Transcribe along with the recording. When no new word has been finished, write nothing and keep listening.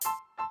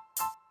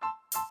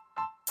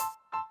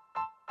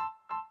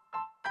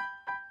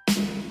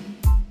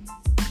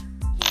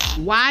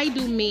Why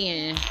do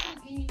men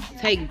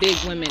take big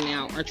women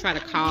out or try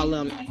to call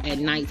them at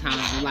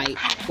nighttime? Like,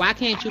 why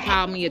can't you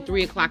call me at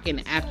 3 o'clock in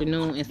the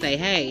afternoon and say,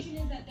 hey,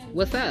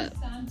 what's up?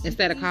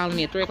 Instead of calling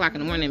me at 3 o'clock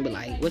in the morning and be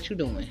like, what you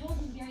doing?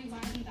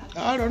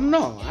 I don't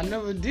know. I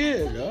never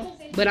did, though.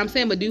 But I'm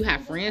saying, but do you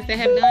have friends that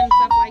have done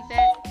stuff like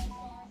that?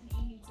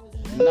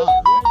 Not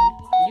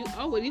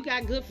really. Well, you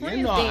got good friends.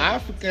 You know, then.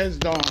 Africans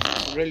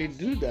don't really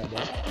do that,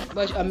 though.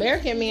 But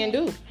American men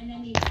do.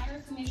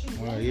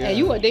 Oh, yeah. And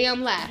you a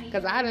damn lie.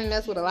 Because I done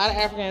mess with a lot of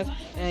Africans.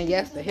 And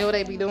yes, the hell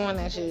they be doing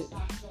that shit.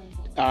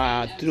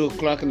 2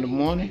 o'clock in the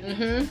morning?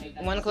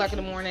 1 o'clock in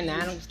the morning,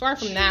 9. Start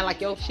from 9,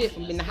 like your shit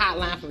from in the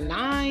hotline from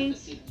 9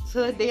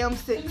 to damn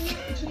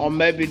 6. Or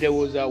maybe there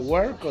was at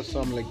work or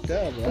something like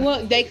that, right?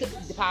 Well, they could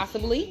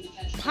possibly.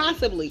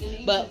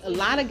 But a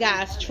lot of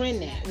guys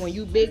trend that. When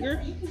you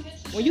bigger,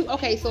 so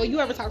you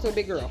ever talk to a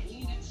big girl?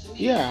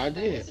 Yeah, I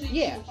did.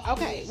 Yeah,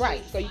 okay,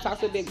 right. So you talk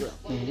to a big girl.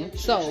 Mm-hmm.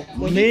 So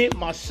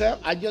myself,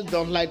 I just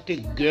don't like to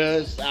take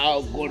girls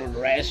out, go to the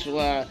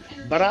restaurant.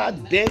 But I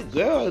date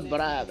girls,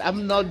 but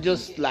I'm not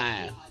just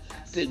like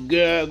the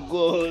girl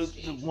goes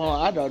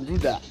tomorrow. I don't do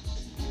that.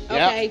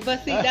 Okay,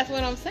 but see, that's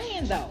what I'm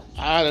saying though.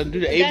 I don't do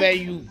that.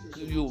 Even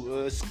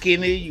you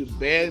skinny, you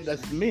big,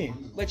 that's me.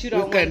 But you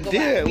don't. We can do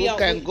it. We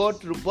can go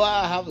to the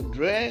bar, have a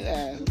drink,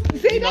 and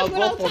see, that's what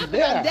go I'm from talking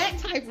there. about. That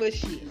type of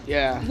shit.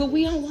 Yeah. But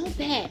we don't want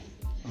that.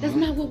 That's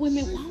not what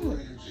women want.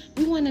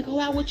 We want to go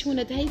out with you in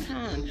the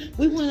daytime.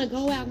 We want to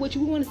go out with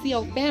you. We want to see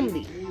your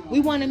family.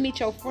 We want to meet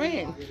your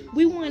friends.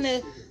 We want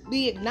to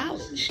be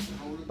acknowledged.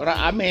 But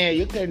I mean,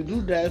 you can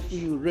do that if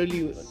you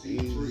really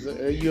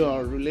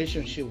your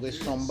relationship with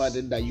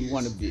somebody that you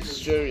want to be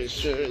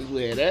serious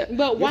with it.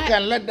 But why? You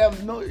can let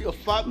them know your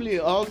family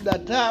all the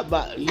time,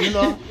 but you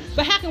know.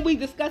 But how can we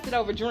discuss it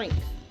over drinks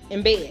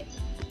in bed?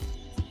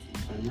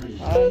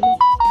 I don't know.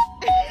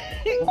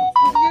 You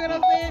know what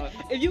I'm saying?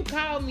 If you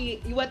call me,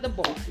 you at the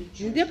bar.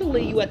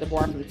 Typically, you at the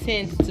bar from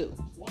 10 to 2.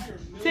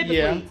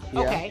 Typically,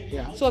 okay.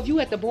 Yeah. So if you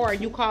at the bar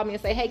and you call me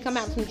and say, "Hey, come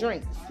out some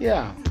drinks."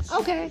 Yeah.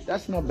 Okay.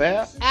 That's not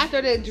bad.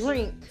 After the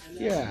drink,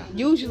 yeah.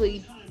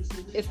 Usually,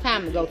 it's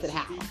time to go to the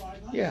house.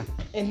 Yeah.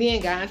 And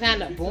then guys, time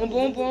to boom,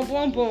 boom, boom,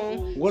 boom,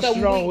 boom. What's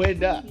wrong with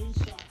that?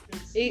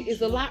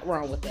 It's a lot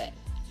wrong with that.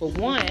 For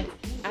one,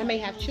 I may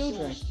have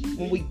children.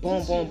 When we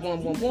boom, boom,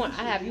 boom, boom, boom,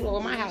 I have you over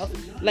my house.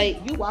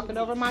 Like, you walking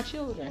over my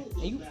children.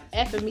 And you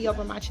effing me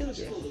over my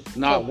children.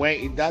 No,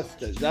 wait,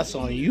 that's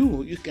on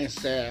you. You can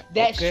say,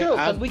 that's okay, true,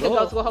 because we can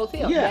go to a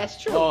hotel. Yeah.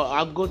 That's true. Or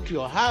I'll go to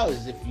your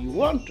house if you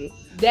want to.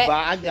 But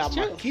I got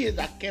my kids.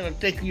 I cannot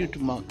take you to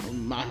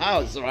my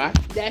house, right?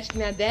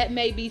 Now, that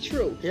may be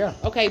true. Yeah.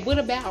 Okay,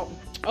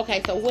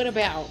 so what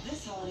about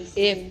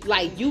if,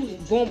 like, you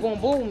boom,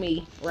 boom, boom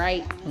me,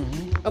 right?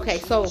 Mm-hmm. Okay,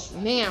 so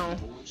now,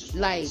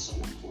 like,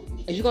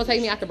 is you gonna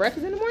take me out to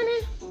breakfast in the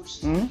morning?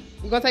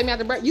 Mm-hmm. You gonna take me out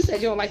to breakfast? You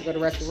said you don't like to go to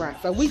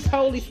restaurants, so we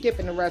totally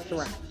skipping the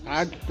restaurant.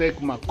 I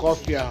take my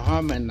coffee at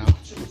home and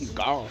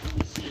go.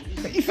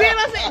 You see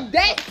what I'm saying?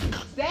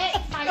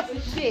 That type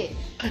of shit.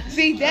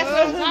 See, that's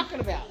what I'm talking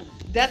about.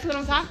 That's what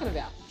I'm talking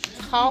about.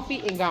 Coffee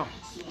and gone.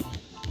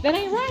 That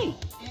ain't right.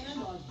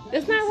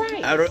 That's not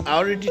right. I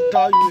already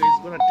told you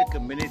it's gonna take a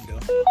minute though.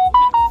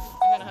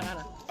 Hold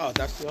on. Oh,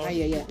 that's yours? Oh,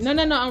 yeah. No,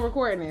 I'm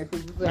recording this.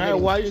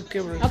 Why you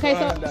keep recording okay,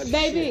 so, that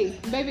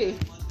baby.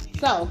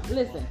 So,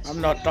 listen.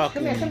 I'm not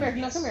talking. Come here.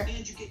 No, come here.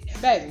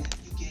 Baby.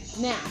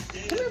 Now,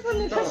 come here for a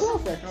minute. Come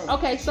closer.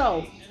 Okay,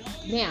 so,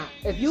 now,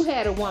 if you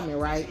had a woman,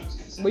 right?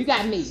 Well, you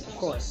got me, of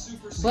course.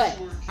 But,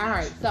 all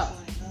right, so.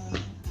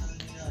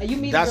 And you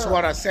meet That's a girl.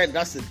 what I said.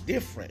 That's the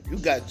difference. You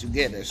got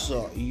together.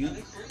 So,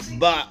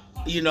 but,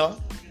 you know,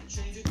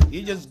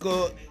 you just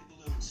go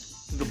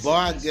to the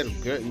bar, get a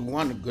girl. You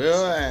want a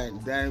girl,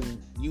 and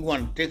then you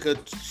want to take her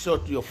to show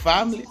to your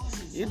family.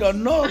 You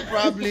don't know,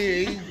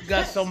 probably you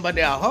got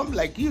somebody at home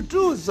like you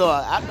too. So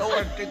I don't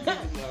want to take you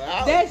to the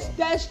house.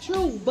 That's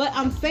true. But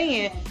I'm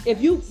saying,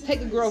 if you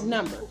take a girl's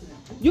number,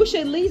 you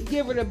should at least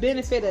give her the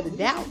benefit of the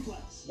doubt.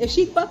 If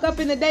she fuck up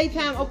in the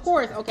daytime, of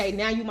course, okay,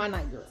 now you my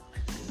night girl.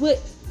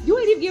 But you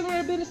ain't even giving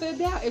her the benefit of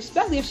the doubt,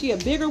 especially if she a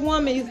bigger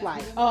woman. It's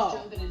like,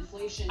 oh,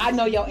 I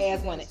know your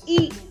ass want to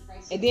eat,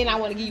 and then I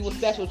want to give you a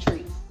special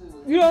treat.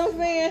 You know what I'm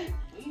saying?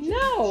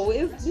 No.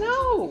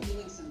 No.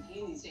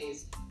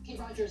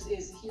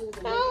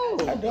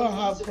 I don't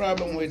have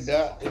problem with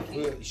that.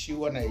 If she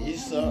wanna eat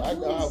some, I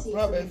don't have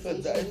problem.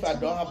 If I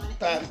don't have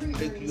time to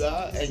take you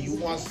out and you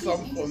want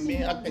something from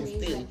me, I can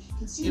still.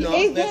 You know,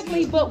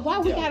 exactly. But why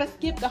we gotta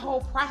skip the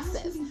whole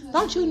process?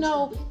 Don't you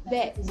know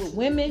that with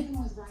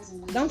women?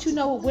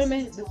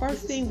 The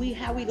first thing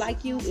how we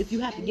like you is you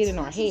have to get in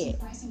our head.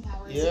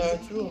 Yeah,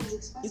 true.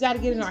 You gotta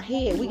get in our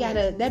head.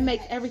 That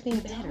makes everything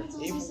better.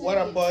 What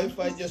about if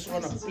I just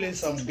wanna play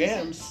some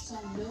games?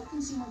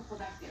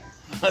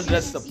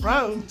 That's the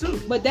problem too.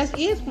 But that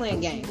is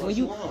playing games. When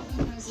you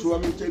So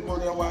want me to take more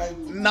than wife?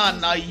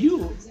 No,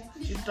 you.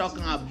 She's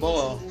talking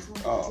about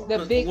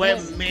the big when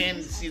one.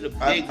 men see the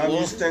I big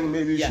understand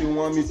maybe she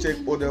want me to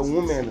take other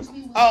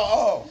women.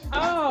 Oh.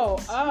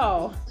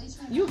 Oh.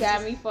 You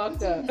got me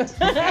fucked up.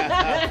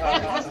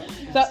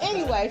 So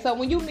anyway, so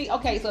when you meet,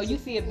 okay, so you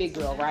see a big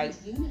girl, right?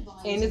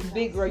 And this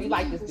big girl, you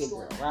like this big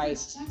girl, right?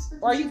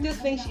 Or you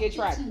just think she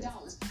attractive,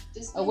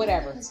 or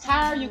whatever.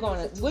 How are you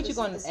gonna? What you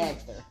gonna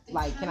ask her?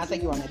 Like, can I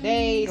take you on a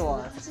date,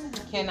 or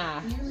can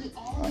I?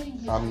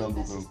 I'm not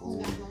looking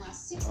for.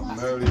 I'm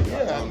married.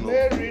 Yeah,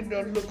 married,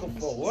 not looking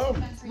for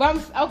woman.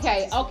 But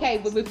okay,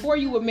 but before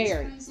you were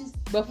married,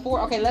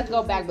 let's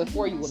go back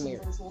before you were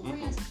married.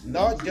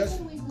 Not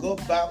just go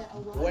back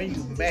when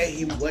you met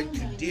him, what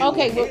you did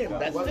Okay, with him.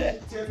 That's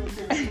it.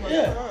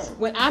 Yeah.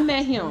 When I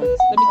met him, let me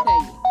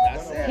tell you.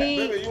 That's it.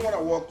 Baby, you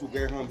wanna walk to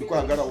get home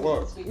because I gotta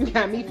work. You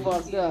got me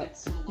fucked up.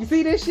 You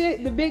see this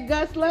shit? The big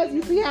gut sluts?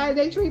 You see how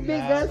they treat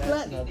big gut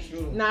That's sluts? not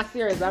true. Not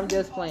serious, I'm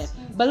just playing.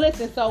 But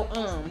listen, so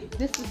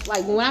this is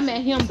like when I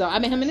met him though, I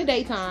met him in the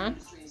daytime.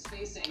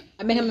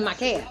 I met him in my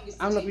cab.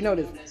 I don't know if you know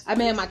this. I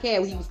met him in my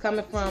cab.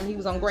 He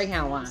was on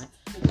Greyhound line.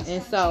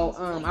 And so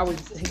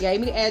he gave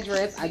me the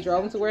address. I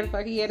drove him to where the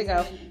fuck he had to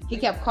go. He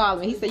kept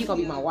calling me. He said, "You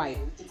gonna be my wife."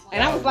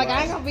 And I was like, I said,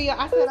 I ain't gonna be your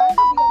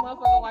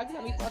motherfucking wife. You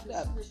got me fucked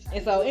up.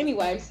 And so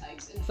anyway,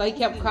 so he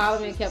kept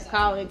calling me, kept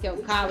calling.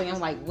 I'm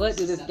like, what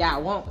do this guy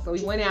want? So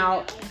we went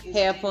out,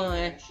 had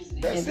fun.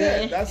 That's and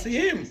then, it. That's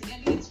him.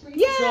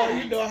 Yeah. So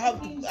you don't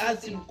have to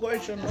ask him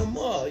question no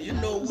more. You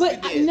know what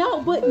But it is.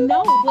 but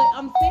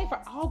I'm saying for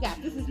all guys.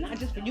 This is not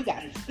just for you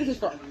guys. This is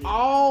for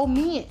all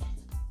men.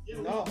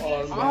 Not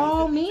all men.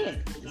 All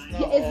men.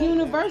 not It's all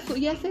universal.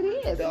 Yes, it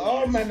is.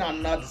 All men are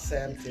not the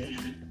same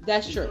thing.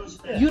 That's true.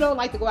 You don't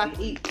like to go out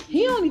to eat.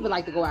 He don't even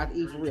like to go out to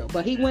eat for real.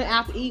 But he went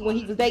out to eat when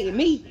he was dating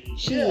me.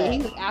 Shit, Yeah. he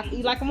was out to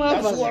eat like a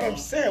motherfucker. That's what I'm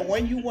saying.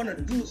 When you want to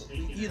do,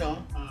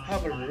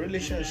 have a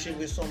relationship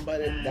with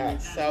somebody,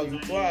 that's how you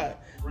try.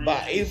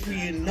 But if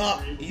you're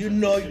not, you're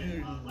not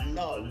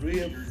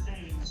real.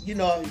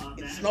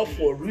 It's not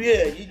for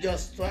real. You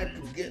just try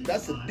to get.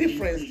 That's a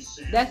difference.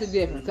 That's the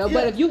difference. So,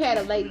 But if you had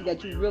a lady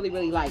that you really,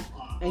 really like,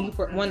 and you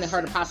wanted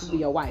her to possibly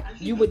be your wife,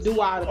 you would do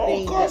all the Oh,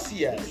 things. of course,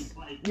 yes.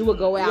 You would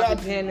go You out have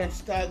to to dinner,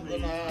 start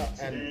going out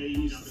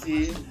and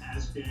see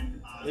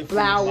if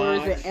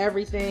flowers we and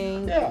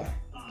everything. Yeah.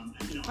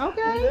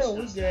 Okay. Yeah,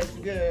 we get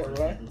together,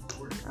 right?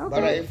 But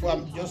Okay. if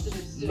I'm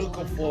just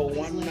looking for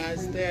one night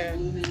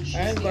stand,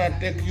 I ain't gonna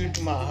take you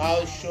to my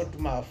house, show to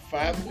my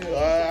family.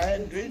 I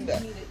ain't doing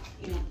that.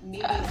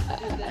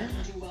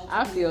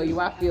 I feel you.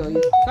 So I guess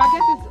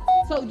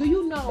it's. So do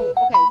you know? Okay.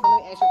 So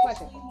let me ask you a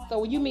question. So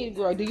when you meet a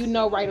girl, do you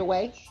know right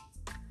away?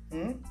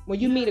 When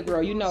you meet a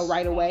girl, you know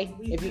right away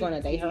if you're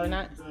gonna date her or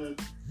not.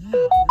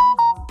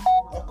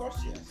 Of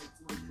course, yes.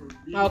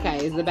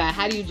 Okay. It's about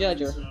how do you judge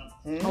her?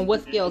 On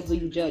what scales do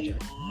you judge her?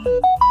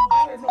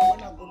 I don't know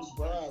when I go to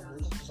bar, I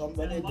go to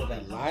somebody that I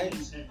like,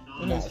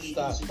 and I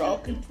start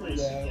talking to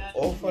them,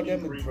 offer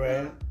them a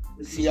drink,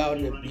 see how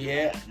they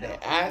behave, they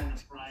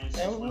act,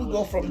 and we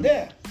go from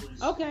there.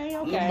 Okay.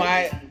 We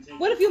might.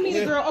 What if you meet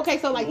a girl? Okay,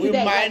 so like We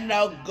today. might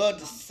not go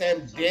the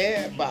same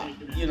day, but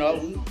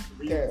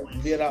we can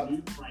meet up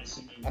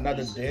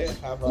another day,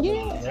 have a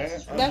Yeah, drink.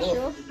 and that's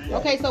go. true. Yeah.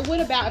 Okay, so what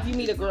about if you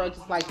meet a girl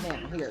just like now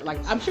here? Like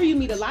I'm sure you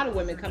meet a lot of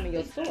women come in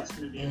your store.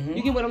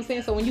 You get what I'm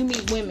saying? So when you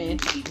meet women,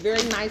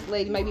 very nice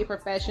lady, maybe a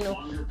professional,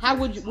 what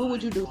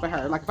would you do for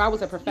her? Like if I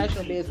was a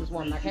professional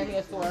businesswoman, I came in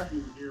your store,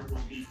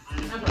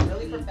 I'm a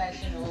really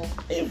professional.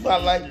 If I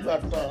like your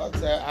talk,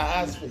 I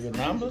ask for your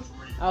number,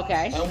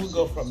 Okay. and we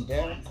go from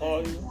there,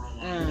 call you,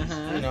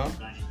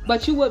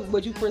 But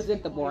would you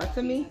present the bar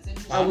to me?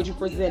 Or would you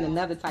present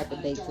another type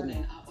of date to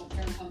me?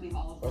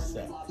 What's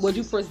that? Would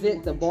you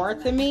present the bar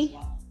to me?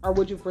 Or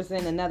would you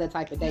present another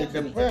type of date It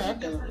to me? depends. I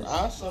can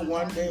ask her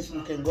one day if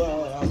we can go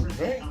out and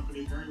drink.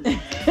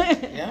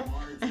 Yeah?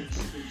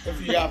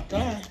 If you have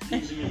time.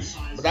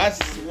 But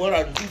that's what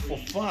I do for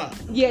fun.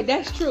 Yeah,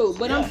 that's true.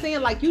 But I'm Yeah.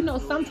 saying, like,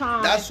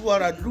 sometimes. That's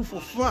what I do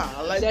for fun.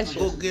 I like That's to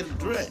go true. get a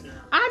drink.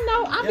 I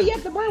know. I be Yeah.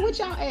 at the bar with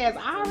y'all ass.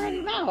 I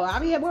already know. I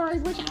be at bars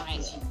with y'all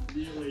ass.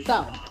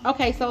 So,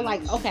 okay.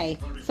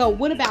 So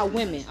what about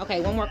women?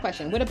 Okay, one more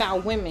question. What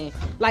about women?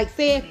 Like,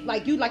 say,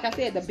 like I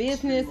said, the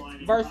business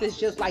versus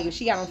just like if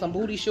she got on some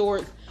booty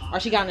shorts or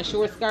she got on a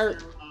short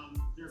skirt.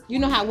 You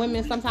know how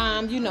women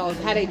sometimes,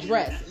 how they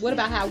dress. What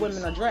about how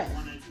women are dressed?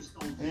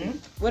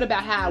 What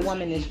about how a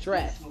woman is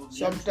dressed?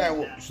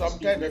 Sometimes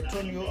they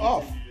turn you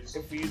off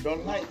if you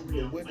don't like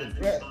the way they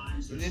dress.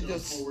 You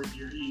just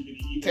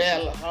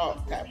tell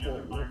how type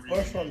of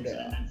person they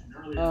are.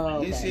 Oh,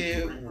 okay. You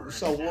see,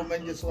 some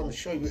women just want to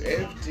show you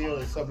everything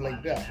or something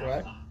like that,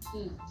 right?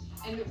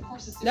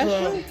 That's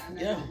true.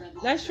 Yeah.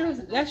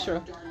 That's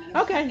true.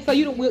 Okay, so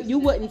you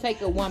wouldn't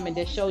take a woman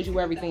that shows you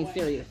everything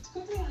serious.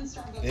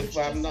 If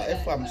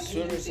I'm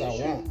serious, I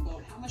won't.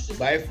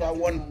 But if I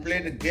want to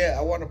play the game,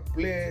 I want to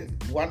play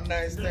one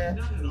night stand,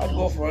 I'll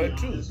go for it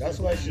too. That's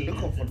why she's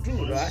looking for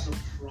two, right?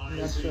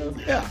 That's true.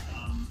 Yeah.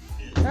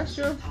 That's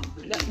true.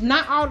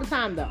 Not all the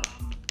time though.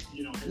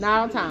 Not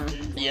all the time.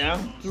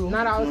 Yeah. True.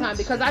 Not all the time,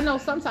 because I know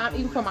sometimes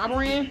even for my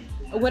brand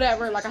or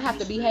whatever, like I have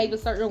to behave a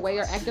certain way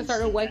or act a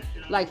certain way,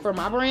 like for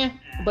my brand.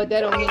 But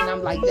that don't mean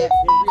I'm like that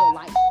in real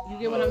life. You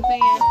get what I'm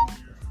saying?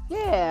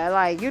 Yeah,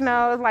 like, you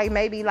know, it's like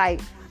maybe like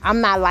I'm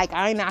not like,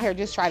 I ain't out here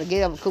just trying to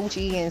get up a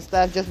coochie and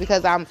stuff just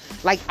because I'm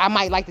like, I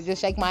might like to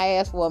just shake my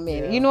ass for a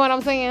minute. Yeah. You know what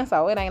I'm saying?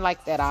 So it ain't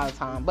like that all the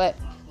time. But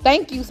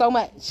thank you so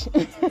much.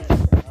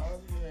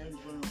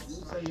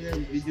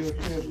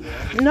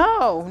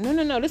 No.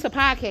 This is a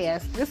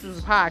podcast. This is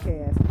a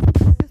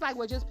podcast. It's like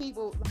what just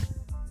people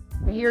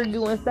hear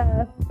you and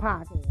stuff.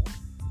 Podcast.